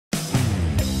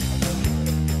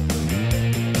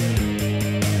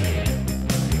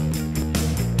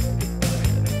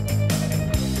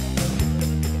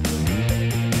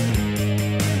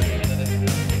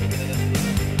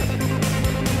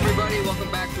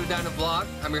Edina vlog.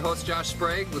 I'm your host Josh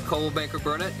Sprague with Coldwell Banker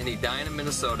Burnett in Edina,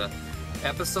 Minnesota.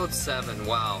 Episode 7.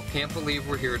 Wow, can't believe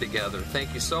we're here together.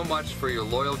 Thank you so much for your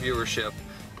loyal viewership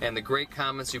and the great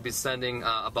comments you've been sending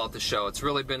about the show. It's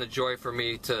really been a joy for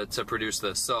me to produce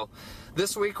this. So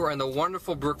this week we're in the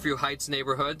wonderful Brookview Heights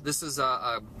neighborhood. This is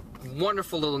a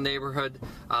wonderful little neighborhood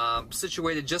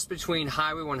situated just between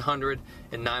Highway 100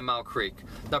 and 9 Mile Creek.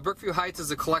 Now, Brookview Heights is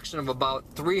a collection of about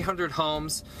 300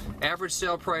 homes. Average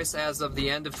sale price as of the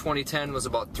end of 2010 was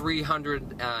about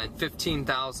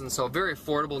 $315,000, so a very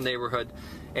affordable neighborhood.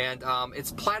 And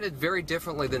it's platted very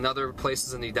differently than other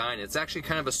places in Edina. It's actually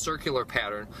kind of a circular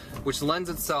pattern, which lends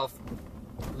itself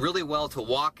really well to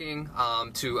walking,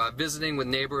 to visiting with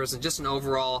neighbors, and just an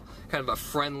overall kind of a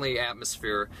friendly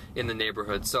atmosphere in the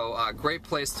neighborhood. So great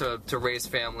place to raise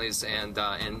families and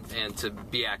to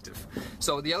be active.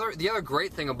 So the other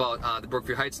great thing about the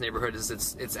Brookview Heights neighborhood is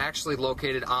it's actually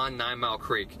located on 9 Mile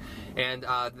Creek, and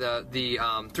the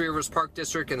Three Rivers Park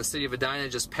District and the City of Edina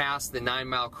just passed the 9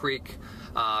 Mile Creek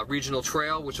Regional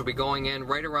Trail, which will be going in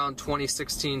right around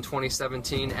 2016,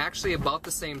 2017, actually about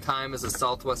the same time as the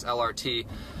Southwest LRT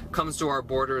comes to our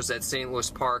borders at St.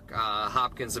 Louis Park,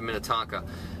 Hopkins, and Minnetonka.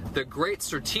 The great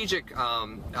strategic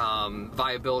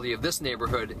viability of this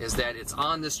neighborhood is that it's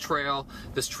on this trail.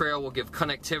 This trail will give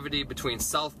connectivity between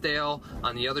Southdale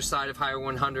on the other side of Highway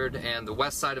 100 and the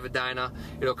west side of Edina.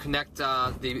 It'll connect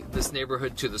this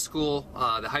neighborhood to the school,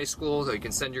 the high school, so you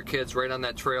can send your kids right on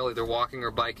that trail, either walking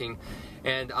or biking.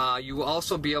 And you will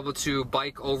also be able to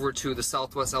bike over to the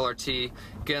Southwest LRT,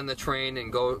 get on the train,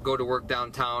 and go to work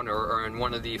downtown or in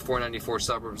one of the 494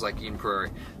 suburbs like Eden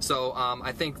Prairie. So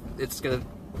I think it's going to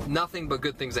nothing but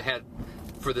good things ahead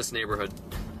for this neighborhood.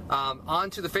 On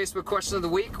to the Facebook question of the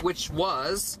week, which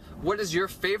was, what is your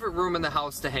favorite room in the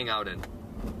house to hang out in?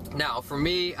 Now, for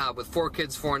me, with 4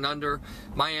 kids, 4 and under,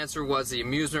 my answer was the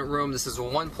amusement room. This is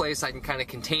one place I can kind of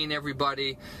contain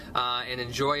everybody and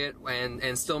enjoy it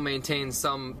and still maintain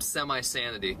some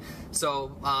semi-sanity.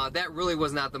 So that really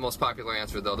was not the most popular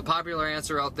answer, though. The popular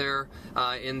answer out there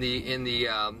in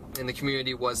the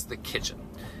community was the kitchen.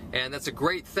 And that's a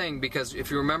great thing, because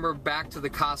if you remember back to the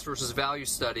cost versus value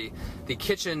study, the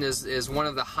kitchen is one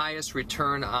of the highest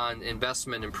return on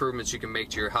investment improvements you can make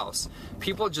to your house.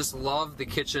 People just love the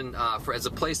kitchen as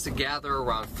a place to gather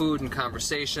around food and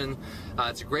conversation.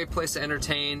 It's a great place to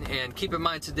entertain, and keep in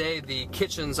mind today the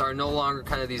kitchens are no longer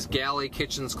kind of these galley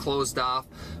kitchens closed off.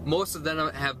 Most of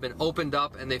them have been opened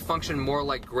up, and they function more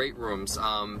like great rooms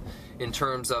in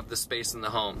terms of the space in the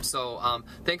home. So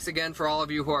thanks again for all of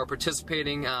you who are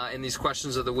participating in these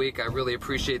questions of the week. I really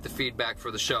appreciate the feedback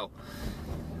for the show.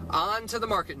 On to the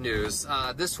market news.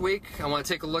 This week I want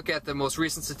to take a look at the most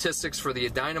recent statistics for the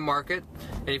Edina market.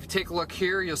 And if you take a look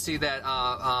here, you'll see that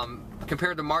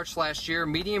compared to March last year,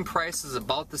 median price is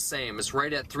about the same. It's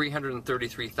right at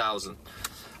 $333,000.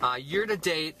 Year to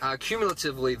date,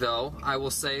 cumulatively though, I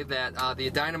will say that the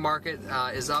Edina market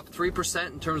is up 3%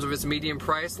 in terms of its median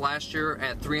price. Last year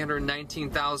at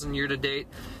 $319,000 year to date.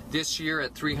 This year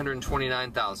at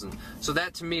 $329,000. So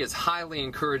that to me is highly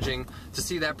encouraging to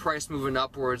see that price moving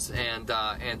upwards and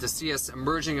to see us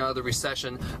emerging out of the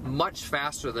recession much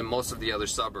faster than most of the other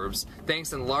suburbs,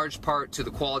 thanks in large part to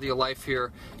the quality of life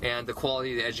here and the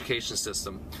quality of the education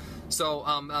system. So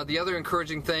the other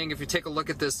encouraging thing, if you take a look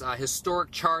at this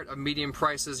historic chart of median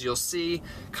prices, you'll see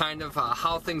kind of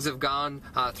how things have gone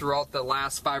throughout the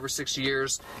last 5 or 6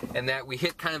 years, and that we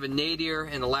hit kind of a nadir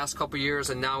in the last couple of years,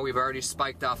 and now we've already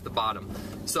spiked off the bottom.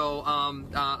 So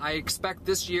I expect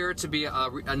this year to be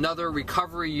another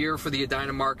recovery year for the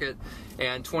Edina market,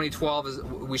 and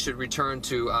 2012 we should return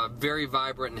to a very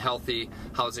vibrant and healthy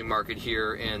housing market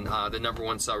here in the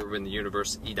 #1 suburb in the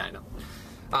universe, Edina.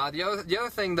 The other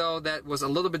thing, though, that was a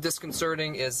little bit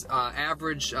disconcerting is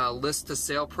average list to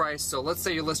sale price. So let's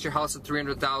say you list your house at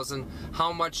 $300,000.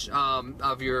 How much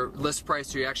of your list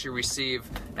price do you actually receive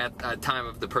at the time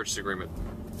of the purchase agreement?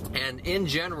 And in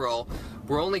general,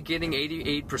 we're only getting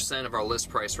 88% of our list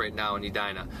price right now in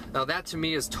Edina. Now that to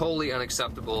me is totally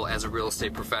unacceptable as a real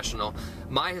estate professional.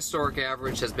 My historic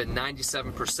average has been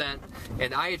 97%,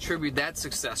 and I attribute that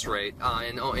success rate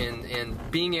in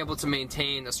being able to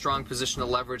maintain a strong position of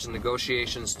leverage in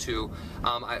negotiations to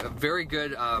a very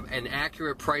good and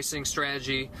accurate pricing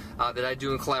strategy that I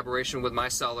do in collaboration with my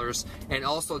sellers, and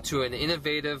also to an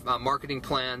innovative marketing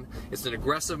plan. It's an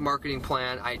aggressive marketing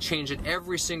plan. I change it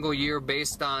every single year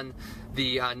based on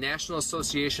the National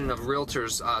Association of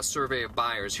Realtors survey of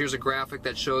buyers. Here's a graphic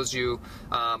that shows you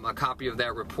a copy of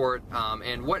that report,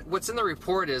 and what's in the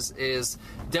report is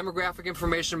demographic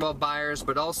information about buyers,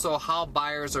 but also how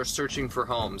buyers are searching for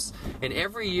homes. And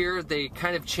every year they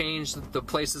kind of change the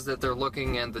places that they're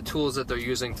looking and the tools that they're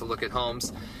using to look at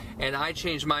homes. And I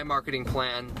changed my marketing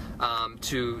plan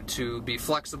to be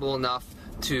flexible enough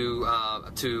to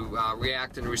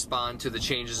react and respond to the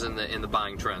changes in the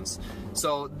buying trends.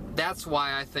 So that's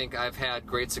why I think I've had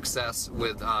great success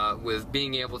with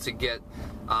being able to get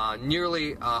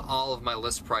nearly all of my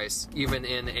list price, even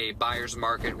in a buyer's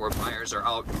market where buyers are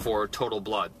out for total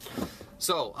blood.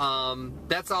 So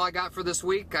that's all I got for this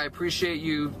week. I appreciate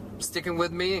you sticking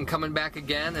with me and coming back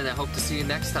again, and I hope to see you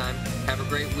next time. Have a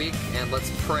great week, and let's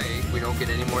pray we don't get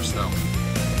any more snow.